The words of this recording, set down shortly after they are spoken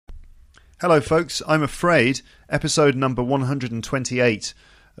Hello, folks. I'm afraid episode number 128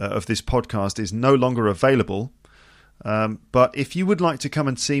 of this podcast is no longer available. But if you would like to come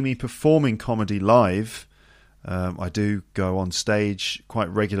and see me performing comedy live, I do go on stage quite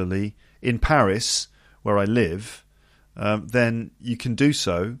regularly in Paris, where I live, then you can do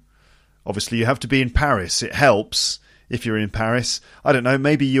so. Obviously, you have to be in Paris. It helps if you're in Paris. I don't know,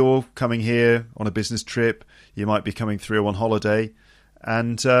 maybe you're coming here on a business trip. You might be coming through on holiday.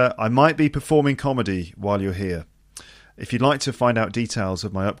 And I might be performing comedy while you're here. If you'd like to find out details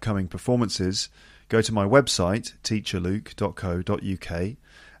of my upcoming performances, go to my website, teacherluke.co.uk,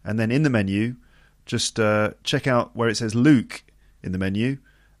 and then in the menu, just check out where it says Luke in the menu,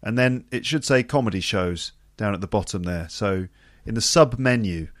 and then it should say comedy shows down at the bottom there. So in the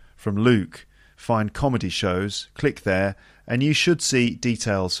sub-menu from Luke, find comedy shows, click there, and you should see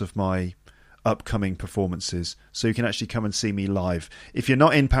details of my upcoming performances, so you can actually come and see me live. If you're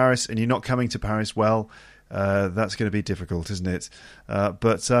not in Paris and you're not coming to Paris, well, that's going to be difficult, isn't it?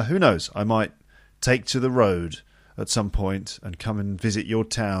 But who knows? I might take to the road at some point and come and visit your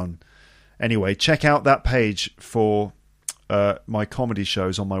town. Anyway, check out that page for my comedy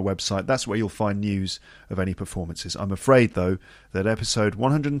shows on my website. That's where you'll find news of any performances. I'm afraid, though, that episode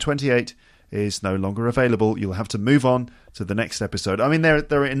 128 is no longer available. You'll have to move on to the next episode. I mean, there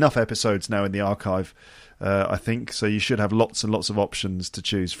are enough episodes now in the archive, I think, so you should have lots and lots of options to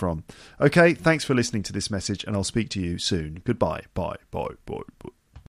choose from. Okay, thanks for listening to this message, and I'll speak to you soon. Goodbye. Bye. Bye. Bye. Bye.